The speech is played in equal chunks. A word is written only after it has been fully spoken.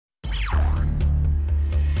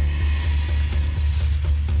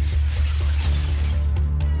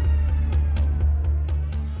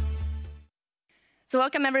So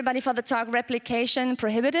welcome everybody for the talk Replication,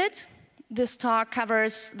 Prohibited. This talk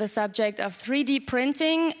covers the subject of 3D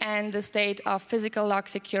printing and the state of physical lock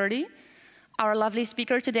security. Our lovely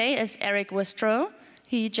speaker today is Eric Wustrow.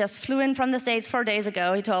 He just flew in from the States 4 days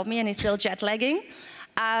ago, he told me, and he's still jet lagging.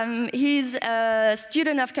 He's a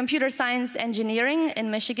student of computer science engineering in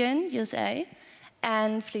Michigan, USA.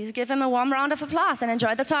 And please give him a warm round of applause and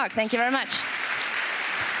enjoy the talk. Thank you very much.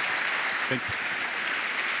 Thanks.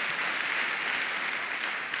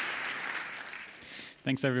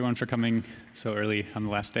 Thanks, everyone, for coming so early on the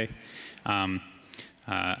last day. I'm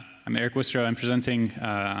Eric Wustrow. I'm presenting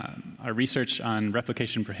our research on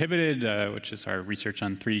Replication Prohibited, which is our research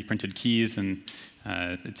on 3D printed keys and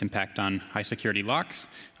its impact on high-security locks.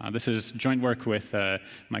 This is joint work with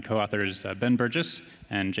my co-authors Ben Burgess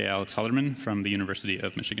and J. Alex Hollerman from the University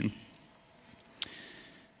of Michigan.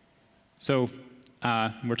 So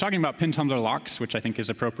we're talking about pin tumbler locks, which I think is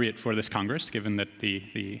appropriate for this Congress, given that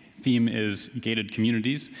the theme is gated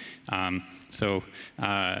communities. Take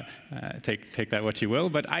that what you will.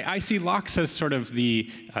 But I see locks as sort of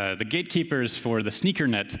the gatekeepers for the sneaker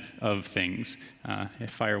net of things.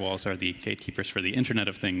 If firewalls are the gatekeepers for the Internet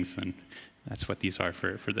of Things, then that's what these are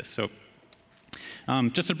for this. So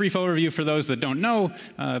just a brief overview for those that don't know,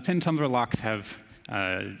 pin tumbler locks have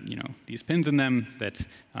these pins in them that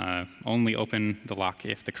only open the lock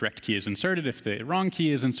if the correct key is inserted. If the wrong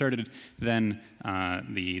key is inserted, then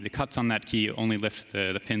the cuts on that key only lift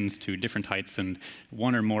the pins to different heights, and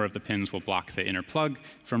one or more of the pins will block the inner plug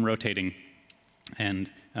from rotating, and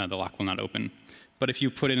the lock will not open. But if you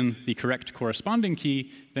put in the correct corresponding key,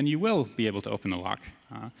 then you will be able to open the lock.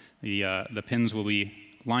 The pins will be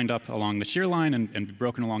lined up along the shear line and be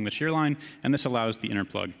broken along the shear line, and this allows the inner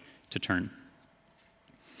plug to turn.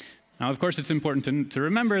 Now, of course, it's important to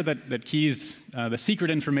remember that keys, the secret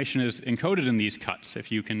information is encoded in these cuts.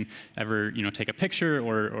 If you can ever take a picture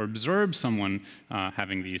or observe someone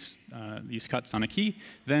having these cuts on a key,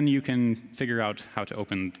 then you can figure out how to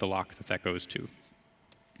open the lock that goes to.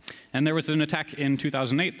 And there was an attack in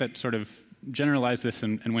 2008 that sort of generalized this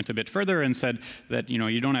and went a bit further and said that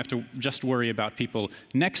you don't have to just worry about people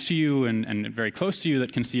next to you and very close to you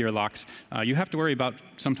that can see your locks. You have to worry about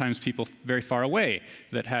sometimes people very far away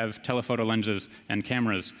that have telephoto lenses and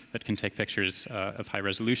cameras that can take pictures of high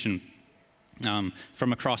resolution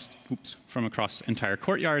from across entire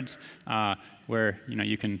courtyards, where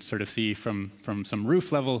you can sort of see from some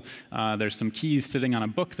roof level. There's some keys sitting on a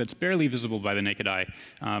book that's barely visible by the naked eye,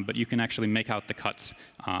 but you can actually make out the cuts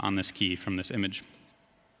on this key from this image.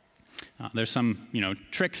 There's some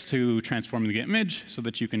tricks to transforming the image so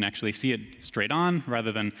that you can actually see it straight on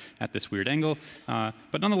rather than at this weird angle.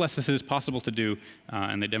 But nonetheless, this is possible to do,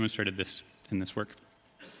 and they demonstrated this in this work.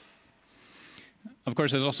 Of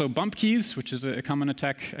course, there's also bump keys, which is a common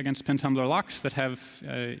attack against pin tumbler locks that have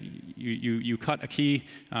you cut a key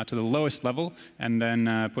to the lowest level and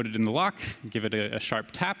then put it in the lock, give it a sharp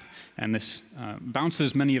tap, and this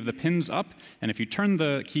bounces many of the pins up. And if you turn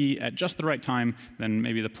the key at just the right time, then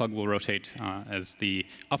maybe the plug will rotate as the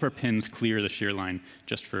upper pins clear the shear line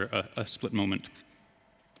just for a split moment.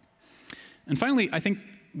 And finally, I think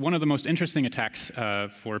one of the most interesting attacks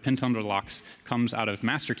for pin tumbler locks comes out of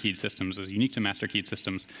master keyed systems, is unique to master keyed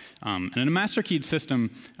systems. And in a master keyed system,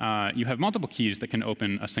 you have multiple keys that can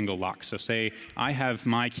open a single lock. So say I have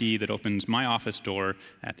my key that opens my office door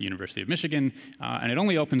at the University of Michigan, and it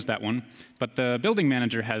only opens that one, but the building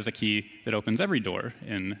manager has a key that opens every door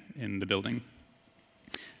in the building.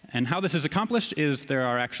 And how this is accomplished is there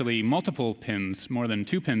are actually multiple pins, more than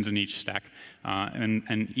 2 pins in each stack,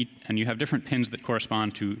 and you have different pins that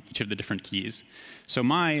correspond to each of the different keys. So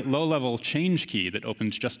my low-level change key that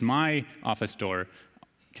opens just my office door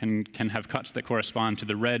can have cuts that correspond to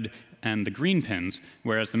the red and the green pins,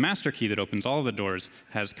 whereas the master key that opens all of the doors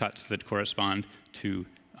has cuts that correspond to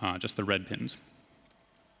just the red pins.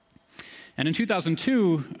 And in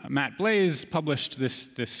 2002, Matt Blaze published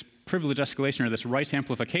this privilege escalation, or this rights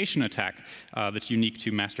amplification attack that's unique to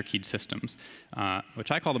master keyed systems,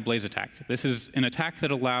 which I call the Blaze attack. This is an attack that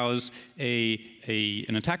allows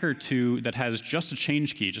an attacker that has just a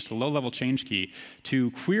change key, just a low-level change key,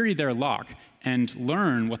 to query their lock and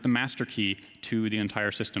learn what the master key to the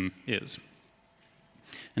entire system is.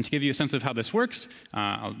 And to give you a sense of how this works,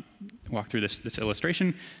 I'll walk through this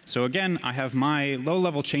illustration. So again, I have my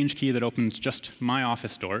low-level change key that opens just my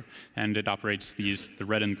office door, and it operates the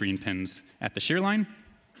red and green pins at the shear line.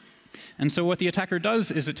 And so what the attacker does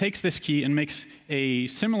is it takes this key and makes a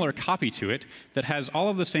similar copy to it that has all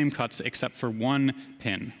of the same cuts except for one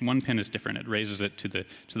pin. One pin is different. It raises it to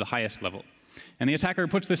the highest level. And the attacker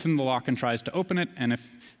puts this in the lock and tries to open it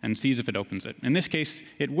and sees if it opens it. In this case,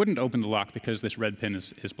 it wouldn't open the lock because this red pin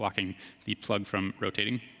is blocking the plug from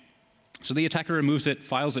rotating. So the attacker removes it,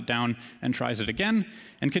 files it down, and tries it again,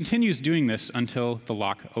 and continues doing this until the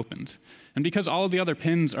lock opens. And because all of the other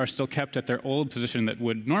pins are still kept at their old position that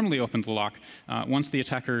would normally open the lock, once the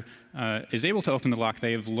attacker is able to open the lock,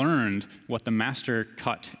 they have learned what the master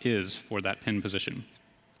cut is for that pin position.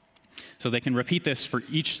 So they can repeat this for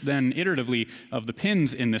each then iteratively of the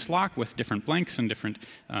pins in this lock with different blanks and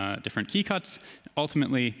different key cuts,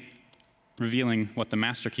 ultimately revealing what the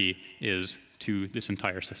master key is to this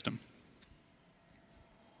entire system.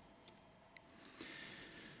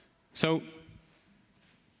 So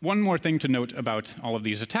one more thing to note about all of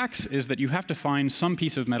these attacks is that you have to find some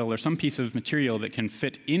piece of metal or some piece of material that can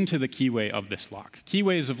fit into the keyway of this lock.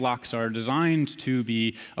 Keyways of locks are designed to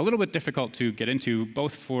be a little bit difficult to get into,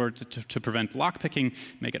 both to prevent lockpicking,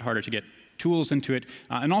 make it harder to get tools into it,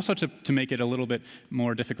 and also to make it a little bit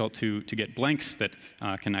more difficult to get blanks that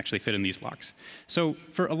can actually fit in these locks. So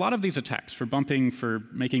for a lot of these attacks, for bumping, for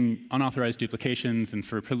making unauthorized duplications, and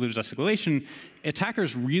for privileged escalation,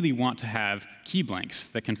 attackers really want to have key blanks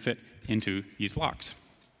that can fit into these locks.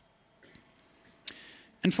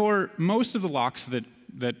 And for most of the locks that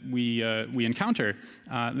we encounter,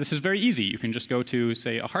 this is very easy. You can just go to,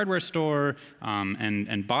 say, a hardware store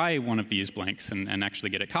and buy one of these blanks and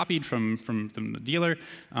actually get it copied from the dealer.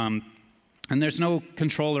 And there's no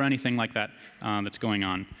control or anything like that that's going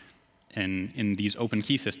on in these open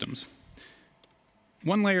key systems.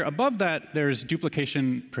 One layer above that, there's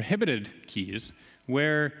duplication prohibited keys,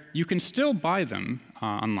 where you can still buy them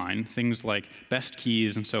online, things like best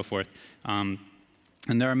keys and so forth.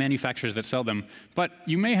 And there are manufacturers that sell them. But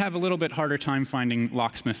you may have a little bit harder time finding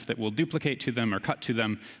locksmiths that will duplicate to them or cut to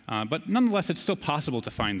them. But nonetheless, it's still possible to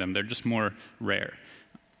find them. They're just more rare.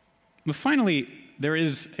 But finally, there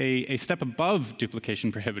is a step above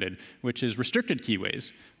duplication prohibited, which is restricted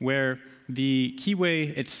keyways, where the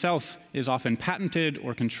keyway itself is often patented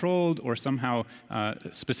or controlled or somehow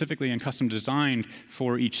specifically and custom designed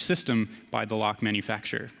for each system by the lock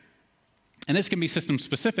manufacturer. And this can be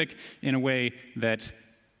system-specific in a way that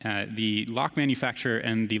the lock manufacturer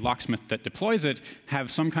and the locksmith that deploys it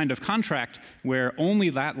have some kind of contract where only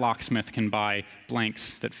that locksmith can buy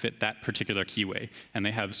blanks that fit that particular keyway. And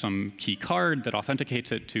they have some key card that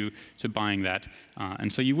authenticates it to buying that.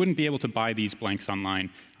 And so you wouldn't be able to buy these blanks online,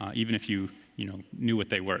 even if you knew what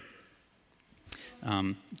they were.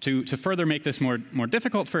 To further make this more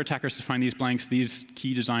difficult for attackers to find these blanks, these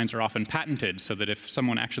key designs are often patented, so that if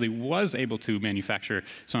someone actually was able to manufacture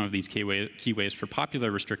some of these keyways for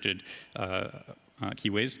popular restricted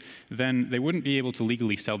keyways, then they wouldn't be able to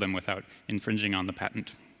legally sell them without infringing on the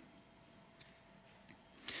patent.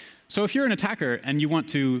 So if you're an attacker and you want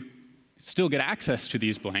to still get access to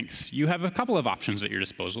these blanks, you have a couple of options at your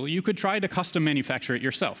disposal. You could try to custom manufacture it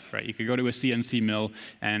yourself, right? You could go to a CNC mill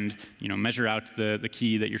and measure out the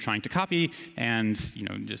key that you're trying to copy and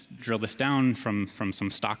just drill this down from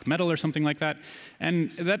some stock metal or something like that.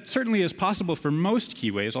 And that certainly is possible for most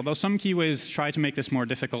keyways, although some keyways try to make this more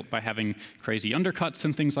difficult by having crazy undercuts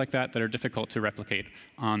and things like that that are difficult to replicate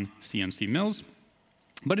on CNC mills.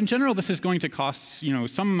 But in general, this is going to cost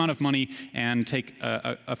some amount of money and take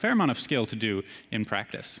a fair amount of skill to do in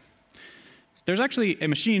practice. There's actually a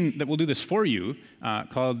machine that will do this for you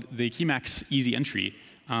called the Keymax Easy Entry.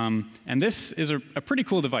 And this is a pretty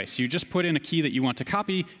cool device. You just put in a key that you want to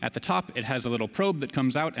copy. At the top, it has a little probe that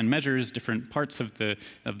comes out and measures different parts of the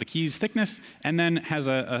key's thickness, and then has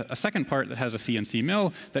a second part that has a CNC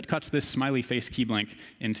mill that cuts this smiley face key blank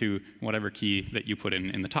into whatever key that you put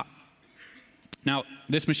in the top. Now,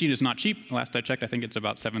 this machine is not cheap. Last I checked, I think it's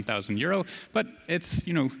about 7,000 euro, but it's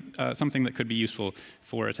something that could be useful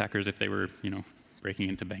for attackers if they were breaking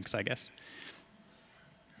into banks, I guess.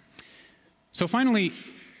 So finally,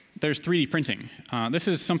 there's 3D printing. This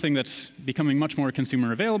is something that's becoming much more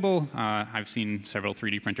consumer available. I've seen several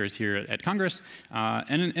 3D printers here at Congress,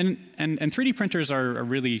 and 3D printers are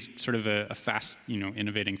really sort of a fast,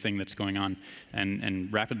 innovating thing that's going on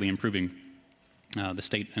and rapidly improving the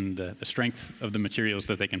state and the strength of the materials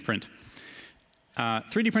that they can print.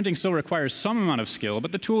 3D printing still requires some amount of skill,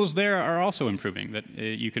 but the tools there are also improving. That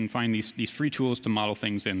you can find these free tools to model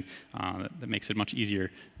things in that makes it much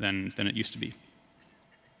easier than it used to be.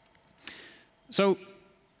 So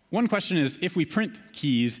one question is, if we print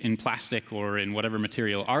keys in plastic or in whatever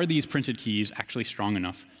material, are these printed keys actually strong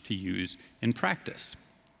enough to use in practice?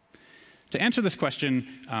 To answer this question,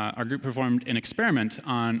 our group performed an experiment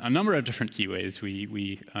on a number of different keyways.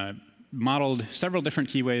 We modeled several different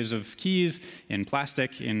keyways of keys in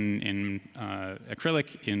plastic, in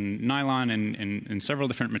acrylic, in nylon, and in several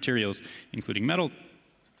different materials, including metal.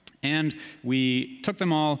 And we took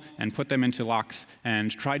them all and put them into locks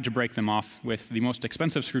and tried to break them off with the most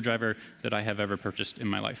expensive screwdriver that I have ever purchased in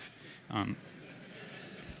my life.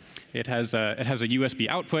 It has a USB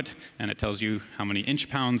output, and it tells you how many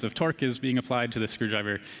inch-pounds of torque is being applied to the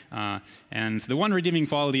screwdriver. And the one redeeming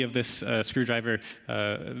quality of this screwdriver,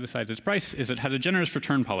 besides its price, is it had a generous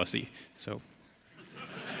return policy.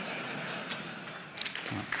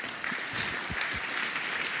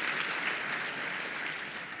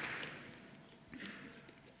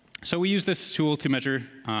 So we use this tool to measure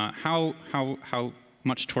how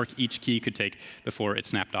much torque each key could take before it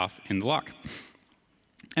snapped off in the lock.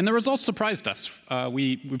 And the results surprised us.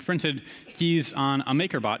 We printed keys on a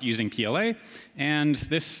MakerBot using PLA, and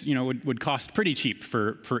this would cost pretty cheap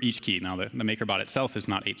for each key. Now, the MakerBot itself is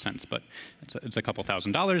not 8 cents, but it's a couple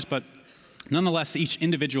 $1,000s. But nonetheless, each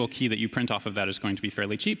individual key that you print off of that is going to be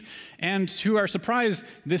fairly cheap. And to our surprise,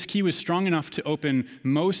 this key was strong enough to open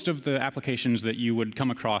most of the applications that you would come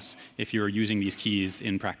across if you were using these keys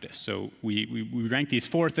in practice. So we ranked these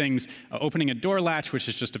 4 things: opening a door latch, which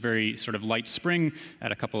is just a very sort of light spring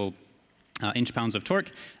at a couple inch-pounds of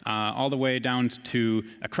torque, all the way down to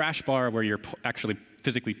a crash bar where you're actually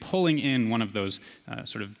physically pulling in one of those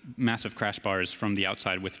sort of massive crash bars from the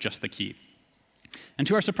outside with just the key. And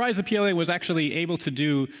to our surprise, the PLA was actually able to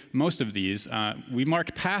do most of these. We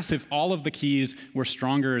mark pass if all of the keys were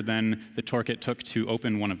stronger than the torque it took to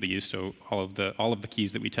open one of these. So all of the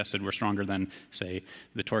keys that we tested were stronger than, say,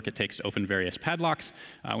 the torque it takes to open various padlocks.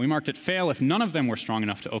 We marked it fail if none of them were strong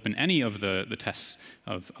enough to open any of the tests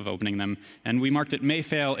of opening them. And we marked it may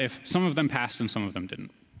fail if some of them passed and some of them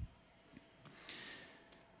didn't.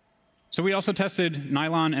 So we also tested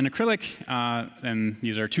nylon and acrylic, and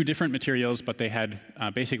these are 2 different materials, but they had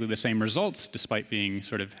basically the same results, despite being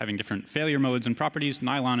sort of having different failure modes and properties.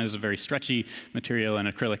 Nylon is a very stretchy material,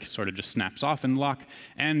 and acrylic sort of just snaps off in the lock.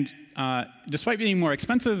 And despite being more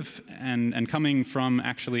expensive and coming from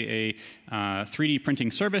actually a 3D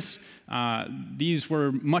printing service, these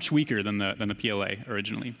were much weaker than the PLA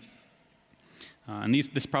originally. And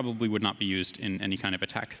this probably would not be used in any kind of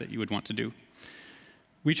attack that you would want to do.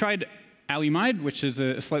 We tried alumide, which is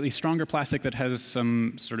a slightly stronger plastic that has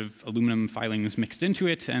some sort of aluminum filings mixed into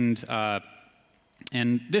it, and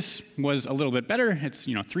this was a little bit better. It's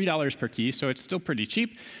 $3 per key, so it's still pretty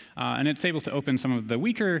cheap, and it's able to open some of the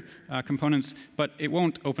weaker components, but it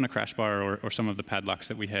won't open a crash bar or some of the padlocks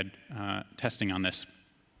that we had testing on this.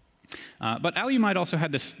 But alumide also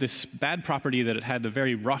had this bad property that it had a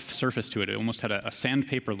very rough surface to it. It almost had a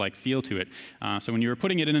sandpaper-like feel to it. So when you were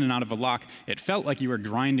putting it in and out of a lock, it felt like you were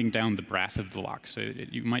grinding down the brass of the lock. So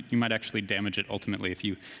you might actually damage it ultimately if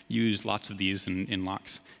you use lots of these in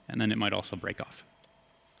locks. And then it might also break off.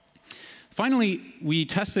 Finally, we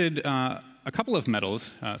tested a couple of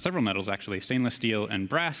metals, several metals actually, stainless steel and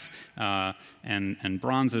brass, and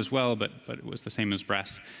bronze as well, but it was the same as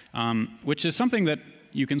brass, which is something that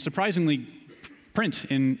you can surprisingly print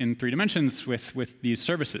in 3 dimensions with these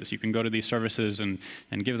services. You can go to these services and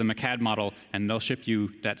give them a CAD model, and they'll ship you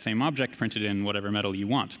that same object printed in whatever metal you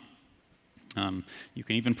want. You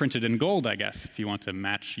can even print it in gold, I guess, if you want to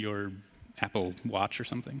match your Apple Watch or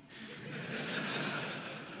something.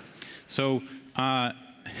 So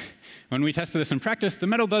when we tested this in practice, the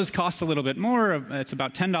metal does cost a little bit more. It's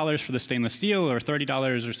about $10 for the stainless steel, or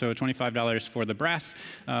 $30 or so, $25 for the brass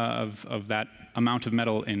of that amount of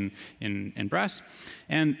metal in brass.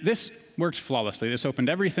 And this worked flawlessly. This opened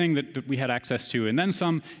everything that we had access to, and then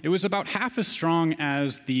some. It was about half as strong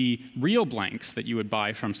as the real blanks that you would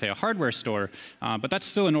buy from, say, a hardware store, but that's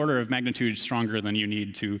still an order of magnitude stronger than you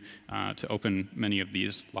need to open many of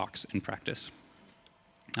these locks in practice.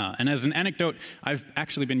 And as an anecdote, I've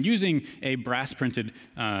actually been using a brass-printed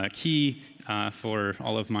key for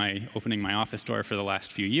all of my opening my office door for the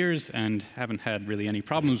last few years, and haven't had really any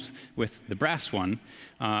problems with the brass one.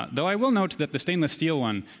 Though I will note that the stainless steel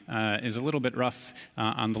one is a little bit rough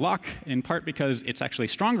on the lock, in part because it's actually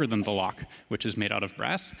stronger than the lock, which is made out of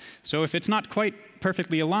brass. So if it's not quite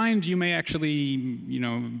perfectly aligned, you may actually,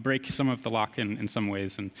 break some of the lock in some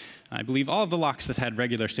ways. And I believe all of the locks that had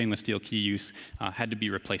regular stainless steel key use had to be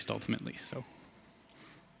replaced ultimately.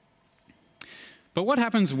 But what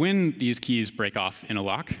happens when these keys break off in a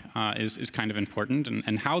lock is kind of important,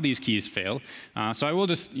 and how these keys fail. So I will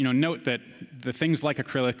just note that the things like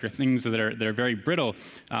acrylic or things that are very brittle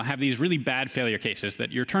have these really bad failure cases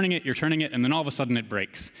that you're turning it, and then all of a sudden it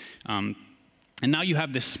breaks. And now you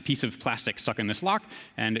have this piece of plastic stuck in this lock,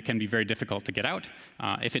 and it can be very difficult to get out.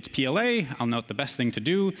 If it's PLA, I'll note the best thing to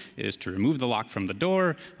do is to remove the lock from the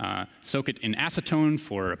door, soak it in acetone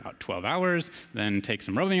for about 12 hours, then take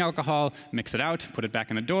some rubbing alcohol, mix it out, put it back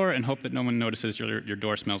in the door, and hope that no one notices your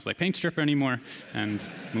door smells like paint stripper anymore, and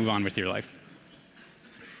move on with your life.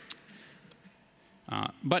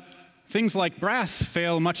 But things like brass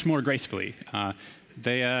fail much more gracefully.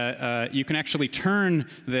 You can actually turn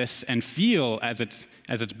this and feel as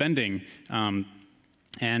it's bending.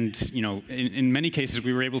 And in many cases,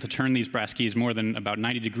 we were able to turn these brass keys more than about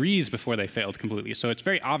 90 degrees before they failed completely. So it's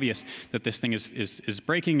very obvious that this thing is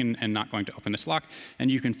breaking and not going to open this lock. And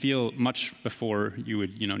you can feel much before you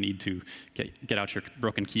would need to get out your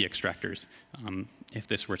broken key extractors if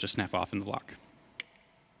this were to snap off in the lock.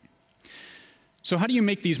 So how do you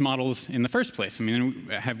make these models in the first place? I mean,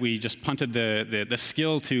 have we just punted the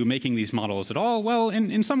skill to making these models at all? Well,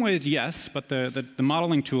 in some ways, yes, but the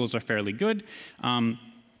modeling tools are fairly good.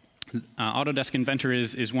 Autodesk Inventor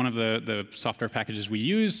is one of the software packages we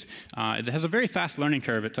used. It has a very fast learning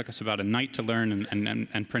curve. It took us about a night to learn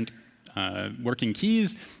and print working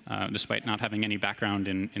keys, despite not having any background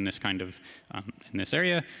in this kind of in this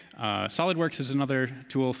area. SolidWorks is another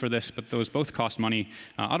tool for this, but those both cost money.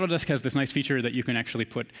 Autodesk has this nice feature that you can actually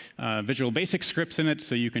put Visual Basic scripts in it,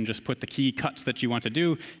 so you can just put the key cuts that you want to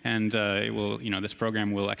do, and it will, this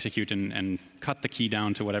program will execute and cut the key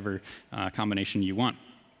down to whatever combination you want,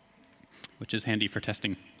 which is handy for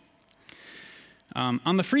testing.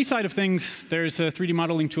 On the free side of things, there's a 3D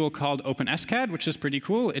modeling tool called OpenSCAD, which is pretty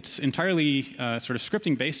cool. It's entirely sort of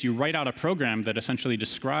scripting based. You write out a program that essentially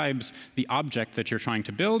describes the object that you're trying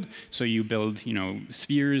to build. So you build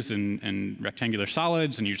spheres and rectangular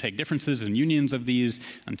solids, and you take differences and unions of these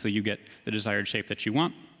until you get the desired shape that you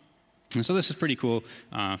want. And so this is pretty cool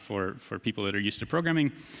for people that are used to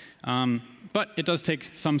programming. But it does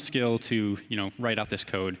take some skill to write out this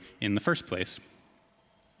code in the first place.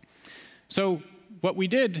 So what we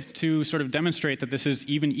did to sort of demonstrate that this is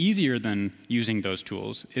even easier than using those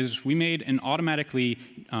tools is we made an automatically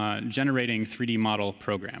generating 3D model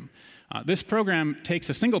program. This program takes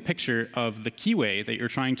a single picture of the keyway that you're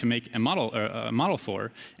trying to make a model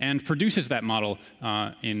for and produces that model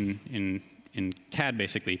in CAD,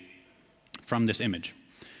 basically, from this image.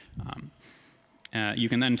 You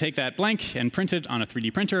can then take that blank and print it on a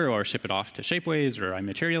 3D printer or ship it off to Shapeways or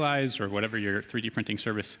iMaterialize or whatever your 3D printing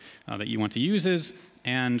service that you want to use is,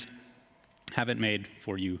 and have it made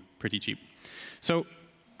for you pretty cheap. So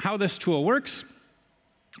how this tool works,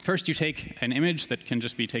 first you take an image that can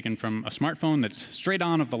just be taken from a smartphone that's straight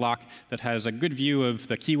on of the lock, that has a good view of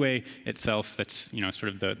the keyway itself, that's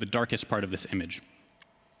sort of the darkest part of this image.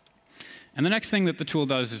 And the next thing that the tool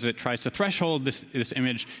does is it tries to threshold this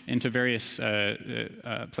image into various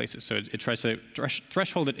places. So it tries to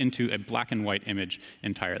threshold it into a black and white image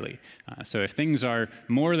entirely. So if things are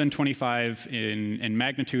more than 25 in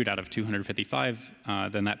magnitude out of 255,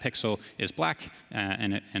 then that pixel is black,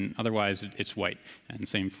 and otherwise it's white. And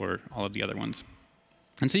same for all of the other ones.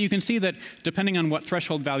 And so you can see that depending on what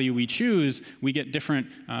threshold value we choose, we get different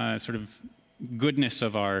sort of goodness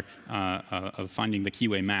of our of finding the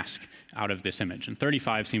keyway mask out of this image, and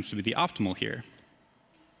 35 seems to be the optimal here.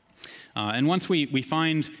 And once we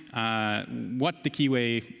find what the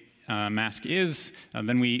keyway mask is,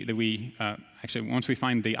 then actually once we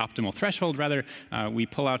find the optimal threshold, rather, we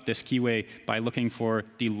pull out this keyway by looking for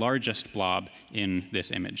the largest blob in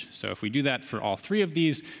this image. So if we do that for all three of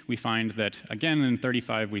these, we find that again in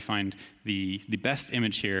 35 we find the best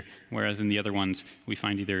image here, whereas in the other ones we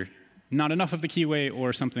find either not enough of the keyway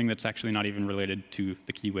or something that's actually not even related to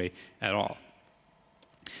the keyway at all.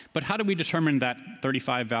 But how do we determine that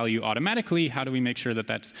 35 value automatically? How do we make sure that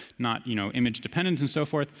that's not image dependent and so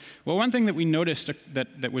forth? Well, one thing that we noticed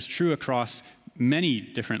that was true across many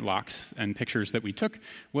different locks and pictures that we took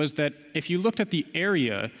was that if you looked at the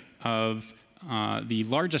area of the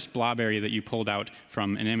largest blob area that you pulled out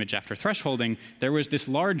from an image after thresholding, there was this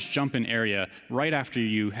large jump in area right after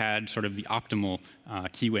you had sort of the optimal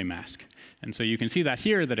keyway mask. And so you can see that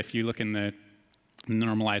here, that if you look in the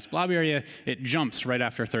normalized blob area, it jumps right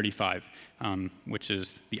after 35, which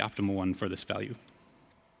is the optimal one for this value.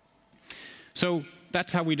 So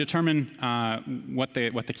that's how we determine what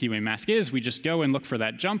the keyway mask is. We just go and look for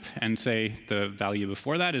that jump and say the value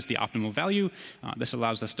before that is the optimal value. This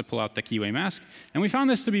allows us to pull out the keyway mask. And we found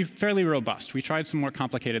this to be fairly robust. We tried some more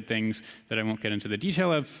complicated things that I won't get into the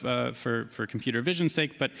detail of for computer vision's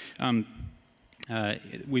sake, but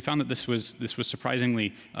we found that this was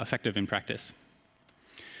surprisingly effective in practice.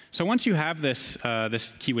 So once you have this,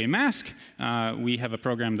 this keyway mask, we have a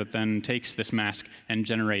program that then takes this mask and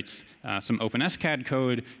generates some OpenSCAD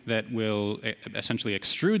code that will essentially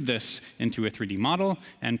extrude this into a 3D model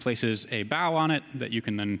and places a bow on it that you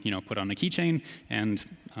can then put on a keychain and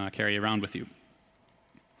carry around with you.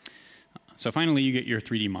 So finally, you get your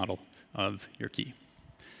 3D model of your key.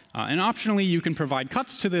 And optionally, you can provide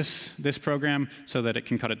cuts to this program so that it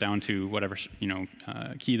can cut it down to whatever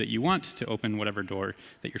key that you want to open whatever door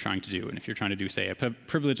that you're trying to do. And if you're trying to do, say, a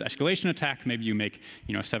privilege escalation attack, maybe you make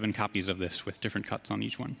 7 copies of this with different cuts on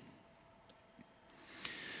each one.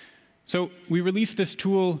 So we released this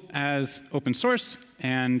tool as open source,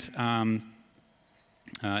 and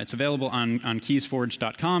it's available on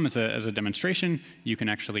keysforge.com as a demonstration. You can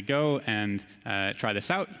actually go and try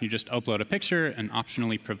this out. You just upload a picture and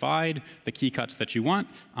optionally provide the key cuts that you want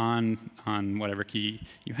on whatever key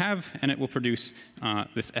you have, and it will produce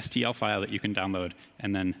this STL file that you can download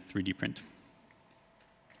and then 3D print.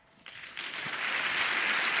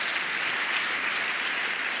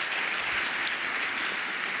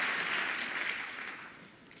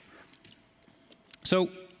 So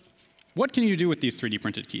what can you do with these 3D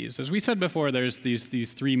printed keys? As we said before, there's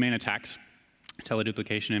these 3 main attacks: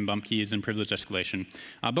 teleduplication and bump keys and privilege escalation.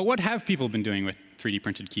 But what have people been doing with 3D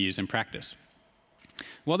printed keys in practice?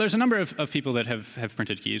 Well, there's a number of people that have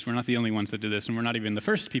printed keys. We're not the only ones that do this, and we're not even the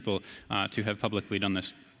first people to have publicly done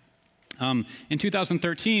this. In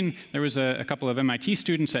 2013, there was a couple of MIT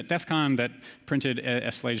students at DEF CON that printed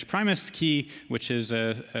a Slade Primus key, which is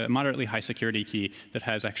a moderately high security key that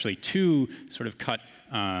has actually 2 sort of cut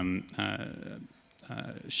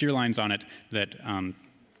shear lines on it that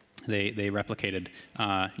they replicated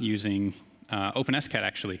using OpenSCAD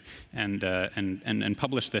actually, and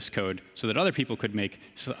published this code so that other people could make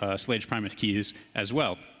Slade Primus keys as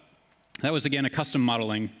well. That was, again, a custom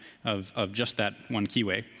modeling of just that one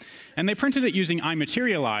keyway. And they printed it using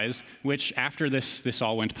iMaterialize, which, after this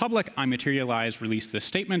all went public, iMaterialize released this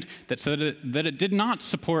statement that said that it did not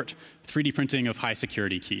support 3D printing of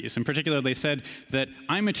high-security keys. In particular, they said that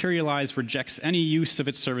iMaterialize rejects any use of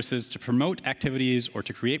its services to promote activities or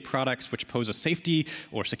to create products which pose a safety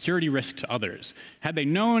or security risk to others. Had they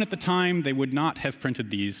known at the time, they would not have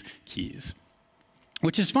printed these keys.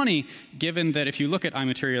 Which is funny, given that if you look at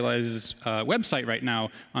iMaterialize's website right now,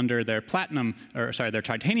 under their their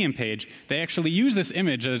titanium page, they actually use this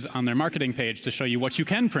image as on their marketing page to show you what you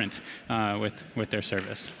can print with their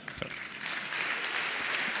service. So.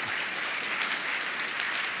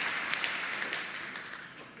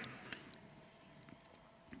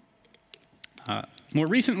 More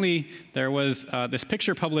recently, there was this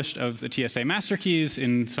picture published of the TSA master keys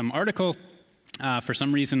in some article. For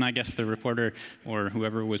some reason, I guess the reporter or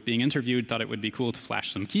whoever was being interviewed thought it would be cool to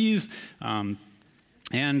flash some keys. And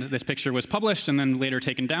this picture was published and then later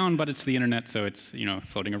taken down, but it's the internet, so it's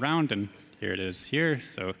floating around, and here it is here.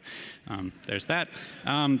 So there's that.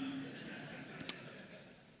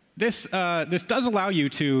 This does allow you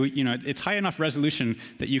to, it's high enough resolution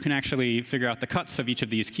that you can actually figure out the cuts of each of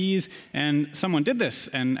these keys. And someone did this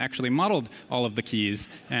and actually modeled all of the keys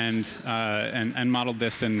and modeled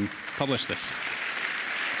this and published this.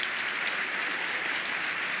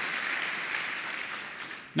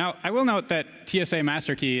 Now, I will note that TSA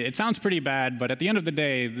master key, it sounds pretty bad, but at the end of the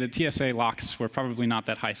day, the TSA locks were probably not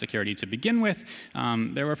that high security to begin with.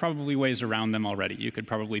 There were probably ways around them already. You could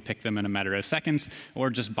probably pick them in a matter of seconds, or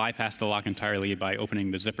just bypass the lock entirely by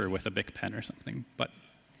opening the zipper with a Bic pen or something. But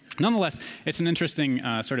nonetheless, it's an interesting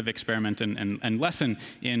sort of experiment and lesson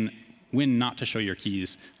in when not to show your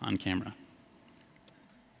keys on camera.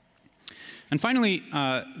 And finally,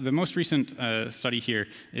 the most recent study here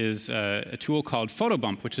is a tool called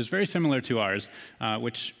PhotoBump, which is very similar to ours,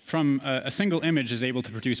 which from a single image is able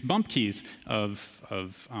to produce bump keys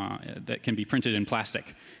that can be printed in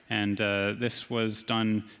plastic. And this was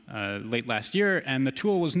done late last year, and the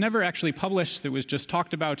tool was never actually published. It was just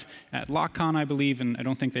talked about at LockCon, I believe, and I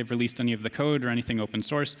don't think they've released any of the code or anything open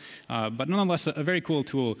source. But nonetheless, a very cool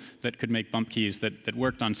tool that could make bump keys that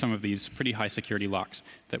worked on some of these pretty high security locks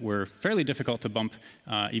that were fairly difficult to bump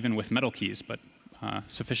even with metal keys, but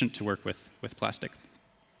sufficient to work with plastic.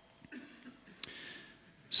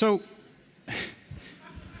 So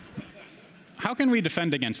how can we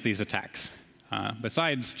defend against these attacks?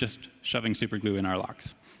 Besides just shoving super glue in our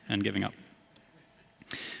locks and giving up.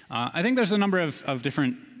 I think there's a number of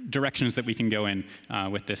different directions that we can go in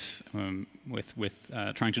with this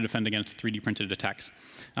trying to defend against 3D printed attacks.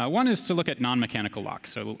 One is to look at non-mechanical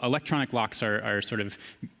locks. So electronic locks are sort of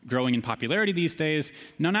growing in popularity these days.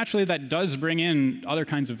 Now, naturally, that does bring in other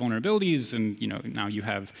kinds of vulnerabilities, and now you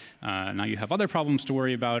have other problems to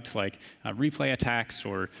worry about, like replay attacks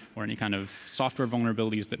or any kind of software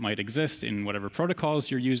vulnerabilities that might exist in whatever protocols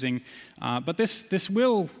you're using. But this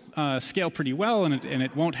will scale pretty well, and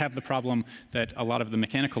it won't have the problem that a lot of the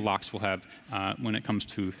mechanical locks will have when it comes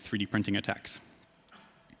to 3D printing attacks.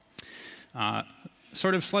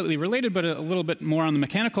 Sort of slightly related, but a little bit more on the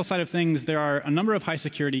mechanical side of things, there are a number of high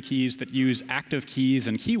security keys that use active keys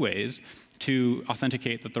and keyways to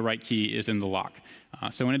authenticate that the right key is in the lock.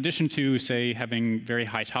 So in addition to, say, having very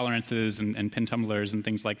high tolerances and pin tumblers and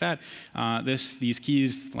things like that, these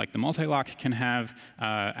keys, like the multi-lock, can have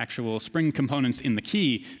actual spring components in the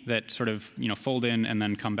key that sort of fold in and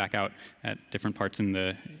then come back out at different parts in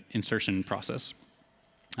the insertion process.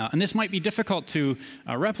 And this might be difficult to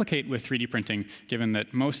replicate with 3D printing, given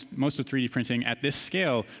that most of 3D printing at this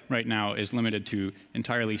scale right now is limited to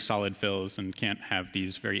entirely solid fills and can't have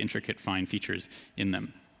these very intricate, fine features in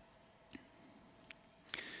them.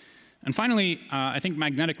 And finally, I think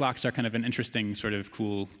magnetic locks are kind of an interesting sort of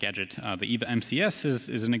cool gadget. The EVA MCS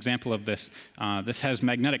is an example of this. This has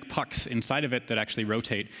magnetic pucks inside of it that actually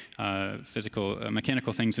rotate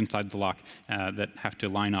mechanical things inside the lock that have to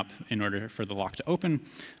line up in order for the lock to open.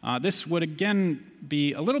 This would, again,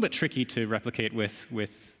 be a little bit tricky to replicate with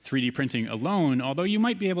 3D printing alone, although you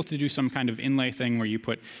might be able to do some kind of inlay thing where you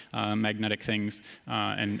put magnetic things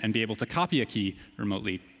and be able to copy a key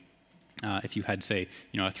remotely. If you had, say,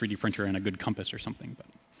 a 3D printer and a good compass or something.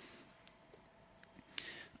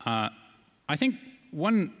 But I think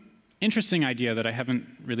one interesting idea that I haven't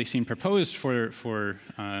really seen proposed for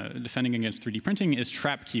defending against 3D printing is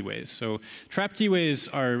trap keyways. So trap keyways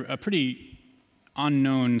are a pretty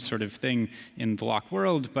unknown sort of thing in the lock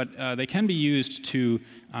world, but they can be used to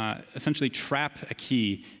essentially trap a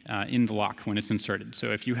key in the lock when it's inserted.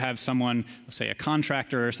 So if you have someone, say a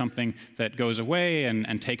contractor or something, that goes away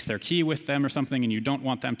and takes their key with them or something, and you don't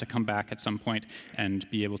want them to come back at some point and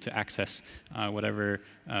be able to access whatever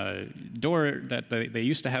door that they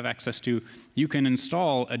used to have access to, you can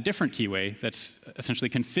install a different keyway that's essentially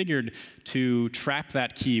configured to trap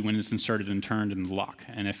that key when it's inserted and turned in the lock.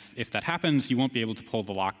 And if that happens, you won't be able to pull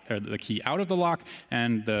the lock or the key out of the lock,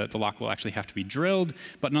 and the lock will actually have to be drilled.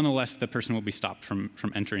 But nonetheless, the person will be stopped from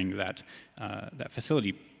entering that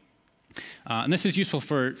facility. And this is useful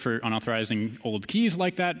for unauthorizing old keys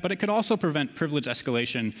like that, but it could also prevent privilege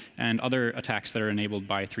escalation and other attacks that are enabled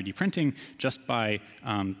by 3D printing just by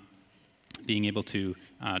being able to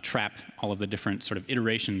trap all of the different sort of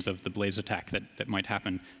iterations of the Blaze attack that might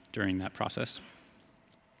happen during that process.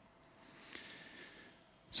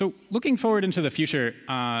 So looking forward into the future,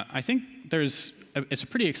 I think it's a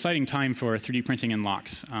pretty exciting time for 3D printing in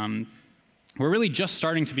locks. We're really just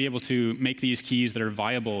starting to be able to make these keys that are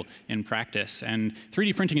viable in practice, and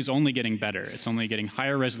 3D printing is only getting better. It's only getting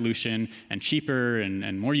higher resolution and cheaper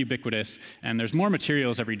and more ubiquitous, and there's more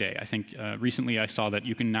materials every day. I think recently I saw that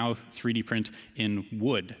you can now 3D print in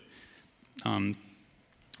wood,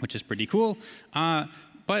 which is pretty cool.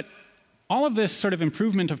 But all of this sort of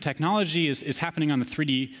improvement of technology is happening on the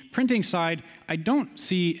 3D printing side. I don't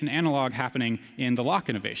see an analog happening in the lock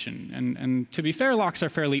innovation. And to be fair, locks are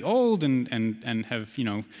fairly old and have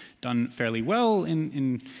done fairly well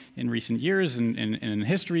in recent years and in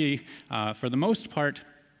history for the most part.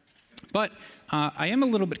 But I am a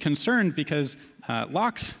little bit concerned because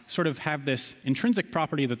locks sort of have this intrinsic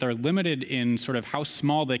property that they're limited in sort of how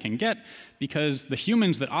small they can get because the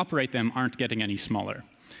humans that operate them aren't getting any smaller.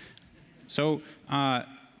 So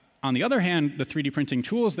on the other hand, the 3D printing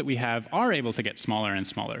tools that we have are able to get smaller and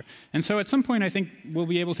smaller. And so at some point, I think we'll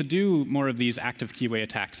be able to do more of these active keyway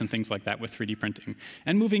attacks and things like that with 3D printing.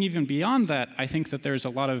 And moving even beyond that, I think that there's a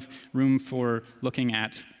lot of room for looking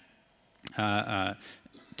at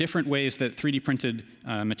different ways that 3D printed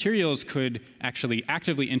materials could actually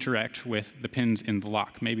actively interact with the pins in the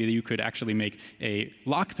lock. Maybe you could actually make a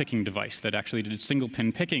lock picking device that actually did single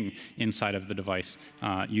pin picking inside of the device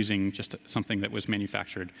using just something that was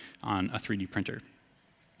manufactured on a 3D printer.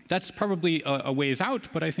 That's probably a ways out,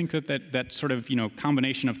 but I think that sort of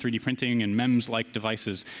combination of 3D printing and MEMS-like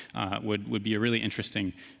devices would be a really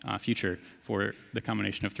interesting future for the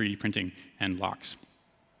combination of 3D printing and locks.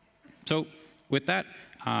 So with that,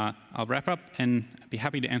 I'll wrap up and be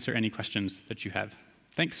happy to answer any questions that you have.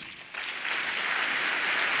 Thanks.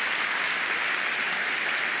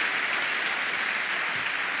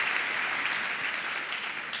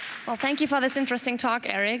 Well, thank you for this interesting talk,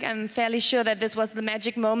 Eric. I'm fairly sure that this was the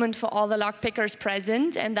magic moment for all the lockpickers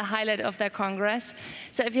present and the highlight of their congress.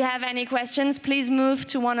 So if you have any questions, please move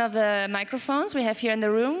to one of the microphones we have here in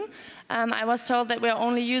the room. I was told that we're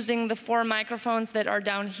only using the 4 microphones that are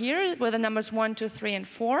down here with the numbers 1, 2, 3, and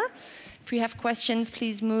 4. If you have questions,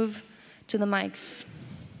 please move to the mics.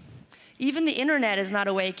 Even the internet is not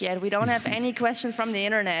awake yet. We don't have any questions from the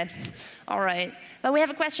internet. All right. But we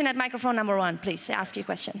have a question at microphone number 1. Please ask your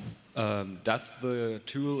question. Does the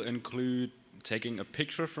tool include taking a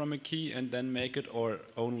picture from a key and then make it, or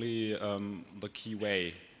only the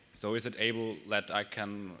keyway? So is it able that I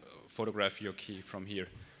can photograph your key from here?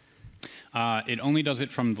 It only does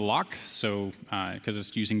it from the lock, so because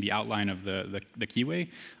it's using the outline of the keyway.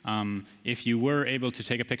 If you were able to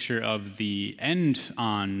take a picture of the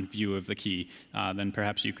end-on view of the key, then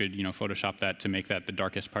perhaps you could, Photoshop that to make that the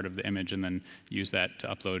darkest part of the image, and then use that to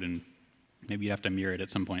upload. And maybe you have to mirror it at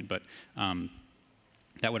some point, but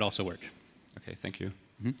that would also work. Okay, thank you.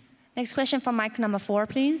 Mm-hmm. Next question from mic number 4,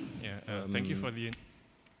 please. Yeah, thank you for the.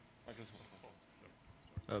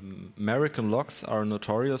 American locks are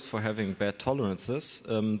notorious for having bad tolerances.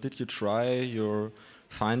 Did you try your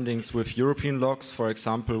findings with European locks, for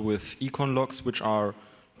example, with econ locks, which are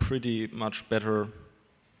pretty much better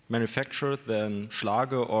manufactured than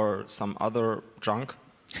Schlage or some other junk?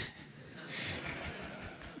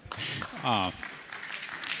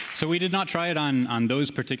 So we did not try it on those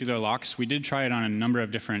particular locks. We did try it on a number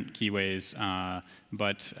of different keyways,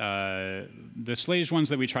 but the Slage ones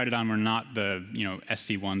that we tried it on were not the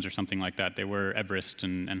SC ones or something like that. They were Everest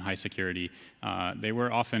and high security. They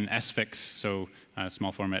were often SFIX, so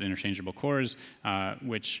small format interchangeable cores,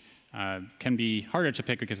 which can be harder to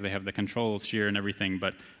pick because they have the control shear and everything,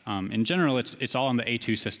 but in general, it's all on the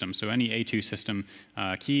A2 system. So any A2 system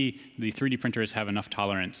key, the 3D printers have enough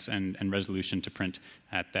tolerance and resolution to print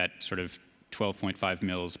at that sort of 12.5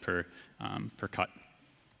 mils per cut.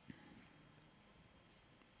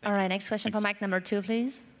 All right, next question for mic number 2,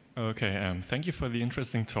 please. Okay, thank you for the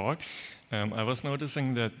interesting talk. I was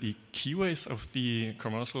noticing that the keyways of the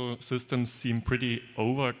commercial systems seem pretty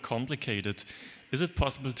overcomplicated. Is it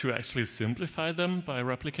possible to actually simplify them by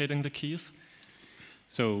replicating the keys?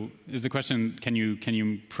 So is the question, can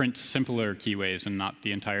you print simpler keyways and not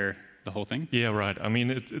the whole thing? Yeah, right. I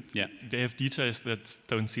mean, they have details that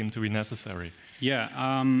don't seem to be necessary.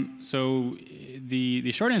 Yeah, so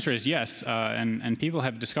the short answer is yes, and people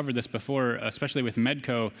have discovered this before, especially with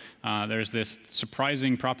Medco. There's this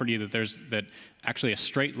surprising property that actually a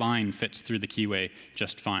straight line fits through the keyway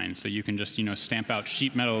just fine. So you can just stamp out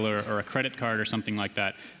sheet metal or a credit card or something like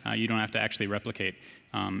that. You don't have to actually replicate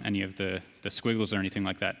any of the squiggles or anything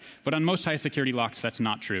like that. But on most high security locks, that's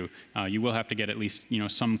not true. You will have to get at least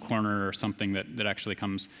some corner or something that actually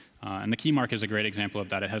comes. And the key mark is a great example of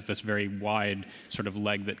that. It has this very wide sort of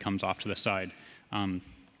leg that comes off to the side.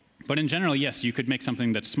 But in general, yes, you could make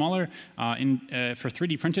something that's smaller. For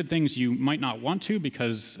 3D printed things, you might not want to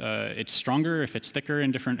because it's stronger if it's thicker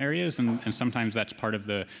in different areas, and sometimes that's part of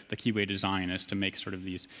the keyway design, is to make sort of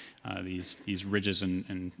these ridges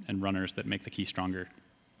and runners that make the key stronger.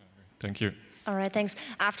 Thank you. All right, thanks.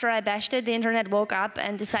 After I bashed it, the internet woke up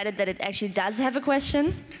and decided that it actually does have a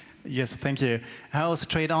question. Yes, thank you. How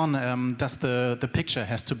straight on does the picture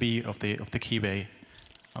has to be of the keyway?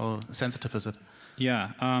 How sensitive is it?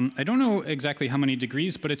 Yeah, I don't know exactly how many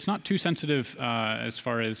degrees, but it's not too sensitive as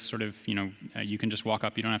far as sort of, you can just walk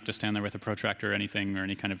up. You don't have to stand there with a protractor or anything or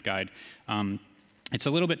any kind of guide. It's a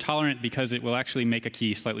little bit tolerant because it will actually make a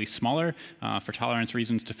key slightly smaller for tolerance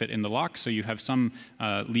reasons to fit in the lock. So you have some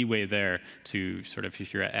leeway there to sort of,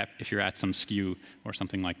 if you're at some skew or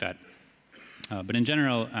something like that. But in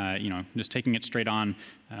general, just taking it straight on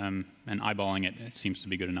and eyeballing it seems to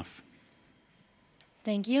be good enough.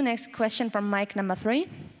 Thank you. Next question from mic number 3.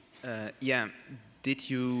 Yeah. Did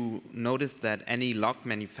you notice that any lock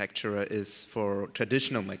manufacturer is, for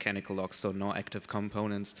traditional mechanical locks, so no active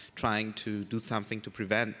components, trying to do something to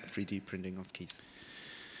prevent 3D printing of keys?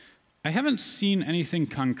 I haven't seen anything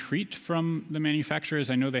concrete from the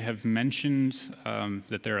manufacturers. I know they have mentioned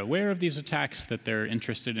that they're aware of these attacks, that they're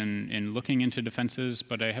interested in looking into defenses,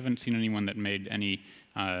 but I haven't seen anyone that made any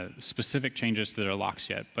specific changes to their locks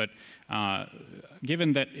yet. But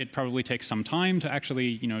given that it probably takes some time to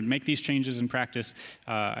actually make these changes in practice,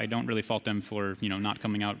 I don't really fault them for not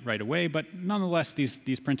coming out right away. But nonetheless, these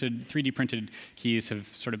 3D printed keys have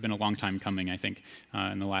sort of been a long time coming, I think,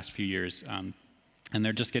 in the last few years. And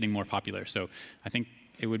they're just getting more popular. So I think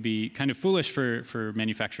it would be kind of foolish for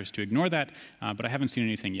manufacturers to ignore that, but I haven't seen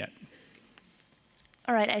anything yet.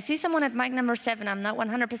 All right, I see someone at mic number 7. I'm not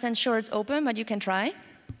 100% sure it's open, but you can try.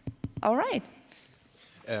 All right.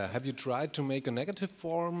 Have you tried to make a negative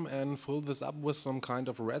form and fill this up with some kind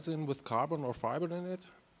of resin with carbon or fiber in it?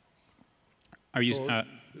 Are you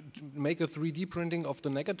make a 3D printing of the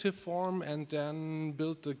negative form and then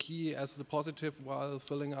build the key as the positive while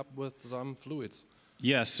filling up with some fluids?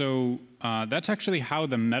 Yeah, so that's actually how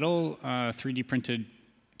the metal 3D printed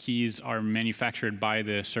keys are manufactured by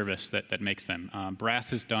the service that makes them.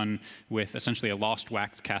 Brass is done with essentially a lost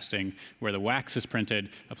wax casting, where the wax is printed,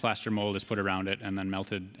 a plaster mold is put around it, and then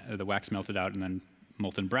melted, the wax melted out, and then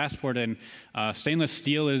molten brass poured in. Stainless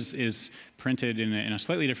steel is printed in a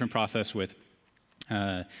slightly different process with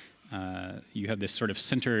you have this sort of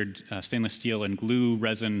sintered stainless steel and glue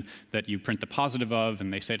resin that you print the positive of,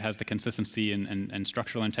 and they say it has the consistency and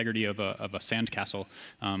structural integrity of a sandcastle.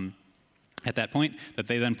 At that point, that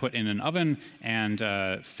they then put in an oven and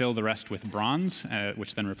fill the rest with bronze,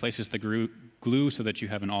 which then replaces the glue so that you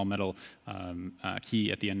have an all-metal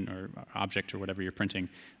key at the end, or object, or whatever you're printing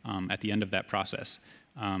at the end of that process.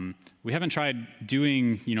 We haven't tried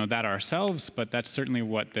doing that ourselves, but that's certainly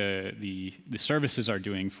what the services are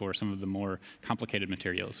doing for some of the more complicated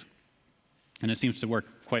materials. And it seems to work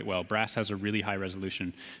quite well. Brass has a really high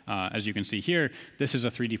resolution. As you can see here, this is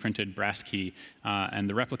a 3D printed brass key, and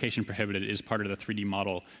the Replication Prohibited is part of the 3D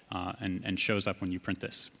model and shows up when you print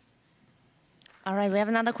this. All right, we have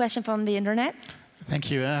another question from the internet.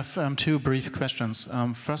 Thank you. I have two brief questions.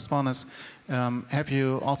 First one is, have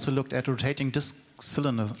you also looked at rotating disc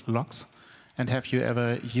cylinder locks? And have you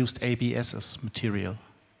ever used ABS as material?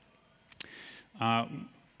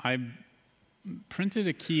 I printed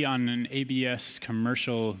a key on an ABS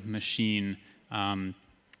commercial machine, and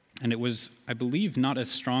it was, I believe, not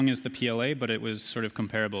as strong as the PLA, but it was sort of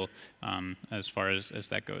comparable as far as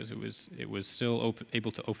that goes. It was still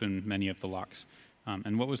able to open many of the locks.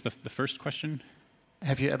 And what was the first question?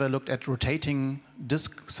 Have you ever looked at rotating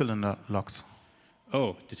disc cylinder locks?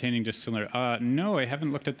 Oh, detaining disc cylinder. No, I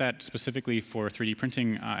haven't looked at that specifically for 3D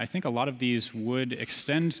printing. I think a lot of these would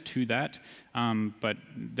extend to that, but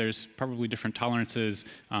there's probably different tolerances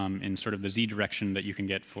in sort of the Z direction that you can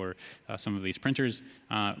get for some of these printers.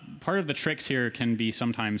 Part of the tricks here can be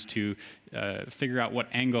sometimes to figure out what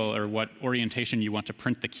angle or what orientation you want to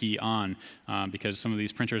print the key on, because some of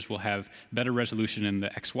these printers will have better resolution in the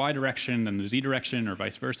XY direction than the Z direction, or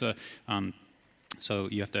vice versa. So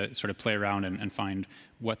you have to sort of play around and find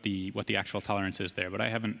what the actual tolerance is there. But I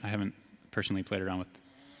haven't personally played around with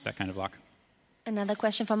that kind of lock. Another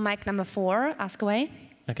question from mic number 4. Ask away.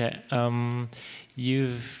 Okay.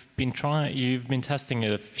 You've been testing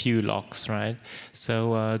a few locks, right?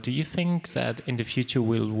 So do you think that in the future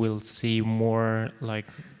we'll see more like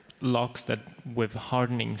locks that with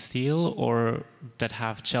hardening steel, or that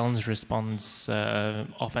have challenge response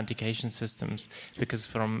authentication systems? Because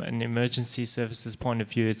from an emergency services point of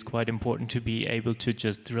view, it's quite important to be able to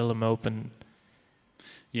just drill them open.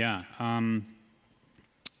 Yeah. I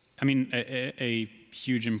mean, a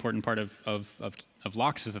huge important part of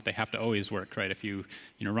locks is that they have to always work, right? If you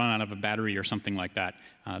run out of a battery or something like that,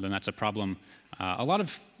 then that's a problem. A lot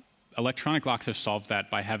of electronic locks have solved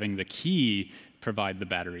that by having the key provide the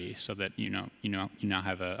battery, so that you now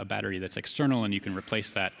have a battery that's external and you can replace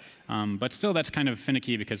that. But still, that's kind of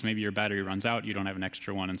finicky because maybe your battery runs out, you don't have an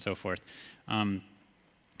extra one, and so forth.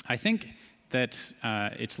 I think that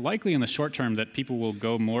it's likely in the short term that people will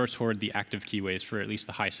go more toward the active keyways for at least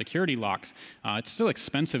the high security locks. It's still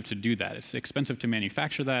expensive to do that. It's expensive to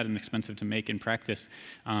manufacture that and expensive to make in practice.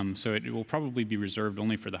 So it will probably be reserved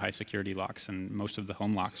only for the high security locks, and most of the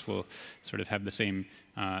home locks will sort of have the same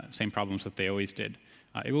problems that they always did.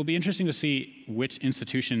 It will be interesting to see which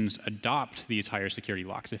institutions adopt these higher security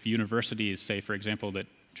locks. If universities, say, for example, that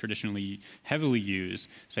traditionally heavily used,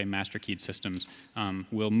 say, master keyed systems,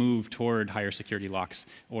 will move toward higher security locks,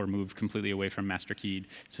 or move completely away from master keyed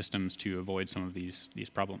systems to avoid some of these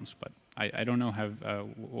problems. But I don't know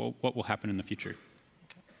what will happen in the future.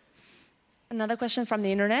 Another question from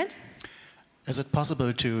the internet. Is it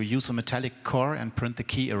possible to use a metallic core and print the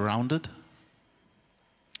key around it?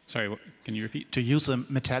 Sorry, can you repeat? To use a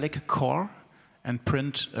metallic core and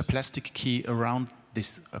print a plastic key around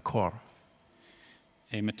this core.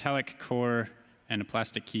 A metallic core and a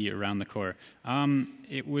plastic key around the core.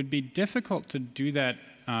 It would be difficult to do that.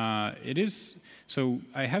 So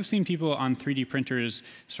I have seen people on 3D printers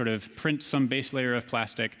sort of print some base layer of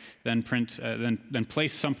plastic, then then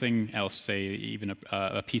place something else, say even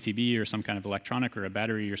a PCB or some kind of electronic or a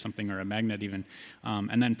battery or something, or a magnet even,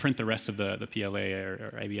 and then print the rest of the PLA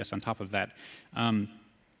or ABS on top of that.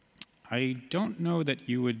 I don't know that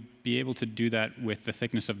you would be able to do that with the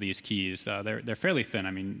thickness of these keys. They're fairly thin.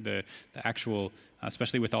 I mean, the actual,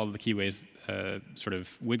 especially with all of the keyways, sort of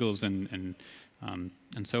wiggles and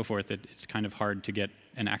and so forth, it's kind of hard to get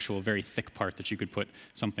an actual very thick part that you could put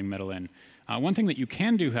something metal in. One thing that you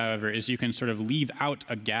can do, however, is you can sort of leave out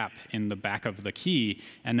a gap in the back of the key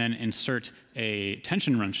and then insert a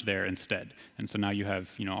tension wrench there instead. And so now you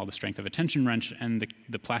have all the strength of a tension wrench, and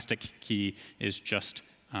the plastic key is just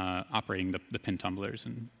operating the pin tumblers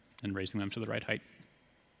and raising them to the right height.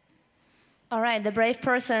 All right, the brave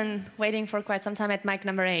person waiting for quite some time at mic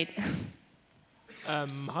number 8.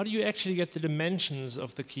 How do you actually get the dimensions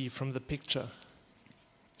of the key from the picture?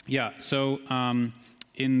 Yeah, so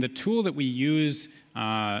in the tool that we use,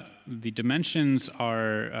 the dimensions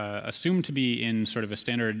are assumed to be in sort of a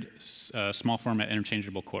standard small format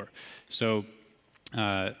interchangeable core. So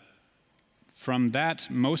from that,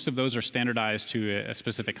 most of those are standardized to a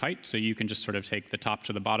specific height, so you can just sort of take the top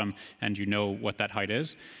to the bottom and you know what that height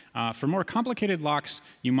is. For more complicated locks,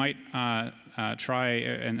 you might try,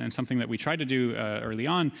 and something that we tried to do early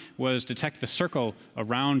on was detect the circle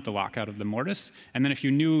around the lock out of the mortise, and then if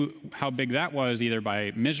you knew how big that was, either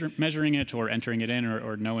by measuring it or entering it in,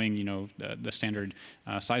 or knowing the standard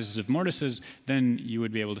sizes of mortises, then you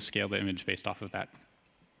would be able to scale the image based off of that.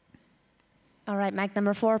 All right, mic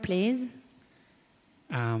number 4, please.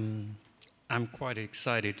 I'm quite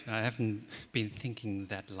excited. I haven't been thinking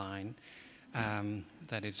that line,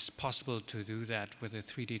 that it's possible to do that with a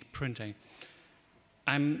 3D printing.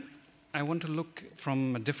 I want to look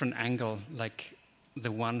from a different angle, like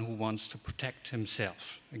the one who wants to protect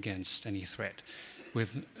himself against any threat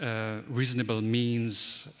with reasonable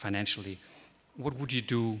means financially. What would you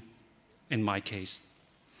do in my case?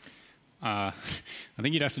 I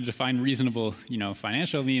think you'd have to define reasonable,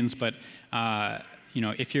 financial means, but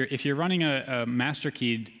if you're running a master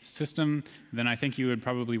keyed system, then I think you would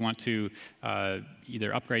probably want to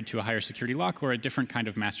either upgrade to a higher security lock or a different kind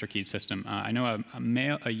of master keyed system. I know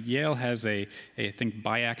a Yale has I think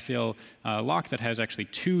biaxial lock that has actually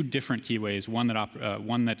 2 different keyways,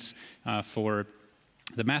 one that's for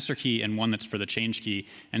the master key and one that's for the change key.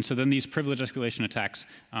 And so then these privilege escalation attacks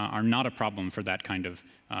are not a problem for that kind of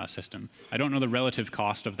system. I don't know the relative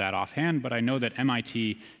cost of that offhand, but I know that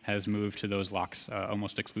MIT has moved to those locks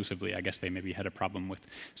almost exclusively. I guess they maybe had a problem with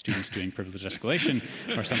students doing privilege escalation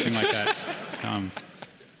or something like that.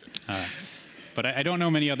 But I don't know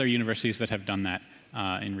many other universities that have done that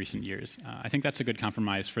in recent years. I think that's a good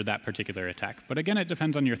compromise for that particular attack. But again, it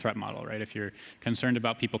depends on your threat model, right? If you're concerned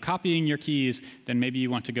about people copying your keys, then maybe you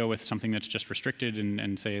want to go with something that's just restricted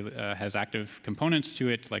and say has active components to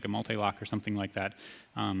it, like a multi-lock or something like that.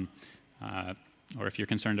 Or if you're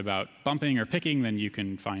concerned about bumping or picking, then you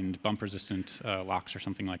can find bump-resistant locks or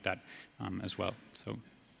something like that as well. So,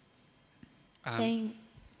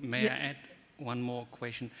 may I add one more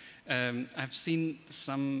question? I've seen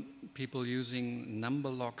some people using number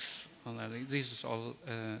locks. This is all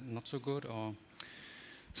not so good, or?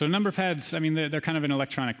 So number pads, I mean, they're kind of an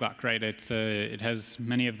electronic lock, right? It has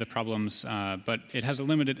many of the problems, but it has a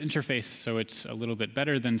limited interface, so it's a little bit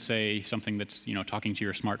better than, say, something that's talking to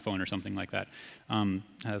your smartphone or something like that,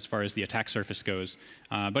 as far as the attack surface goes.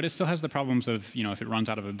 But it still has the problems of, if it runs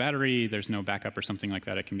out of a battery, there's no backup or something like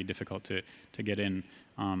that, it can be difficult to get in,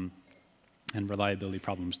 and reliability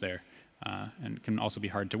problems there. And can also be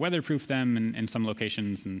hard to weatherproof them in some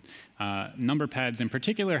locations. And number pads in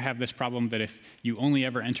particular have this problem that if you only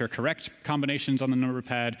ever enter correct combinations on the number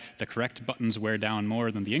pad, the correct buttons wear down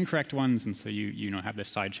more than the incorrect ones, and so you have this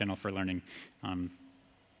side channel for learning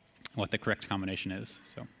what the correct combination is.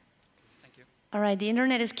 So. Thank you. All right, the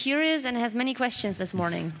internet is curious and has many questions this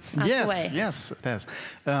morning. Ask away. Yes, it has.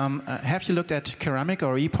 Have you looked at ceramic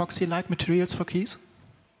or epoxy-like materials for keys?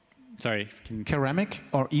 Sorry. Ceramic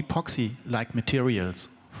or epoxy-like materials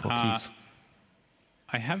for keys?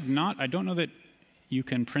 I have not. I don't know that you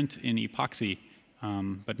can print in epoxy,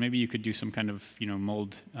 but maybe you could do some kind of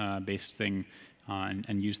mold-based thing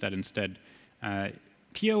and use that instead.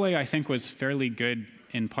 PLA, I think, was fairly good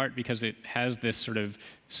in part because it has this sort of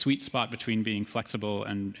sweet spot between being flexible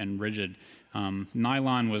and rigid.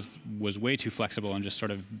 Nylon was way too flexible and just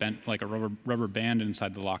sort of bent like a rubber band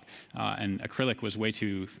inside the lock, and acrylic was way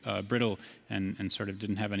too brittle and sort of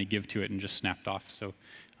didn't have any give to it and just snapped off. So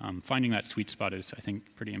finding that sweet spot is, I think,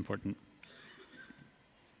 pretty important.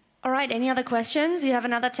 All right, any other questions? You have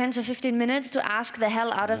another 10 to 15 minutes to ask the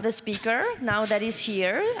hell out of the speaker now that he's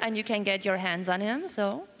here, and you can get your hands on him.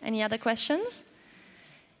 So any other questions?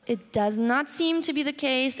 It does not seem to be the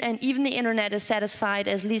case, and even the internet is satisfied,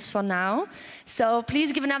 at least for now. So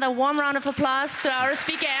please give another warm round of applause to our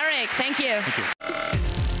speaker, Eric. Thank you. Thank you.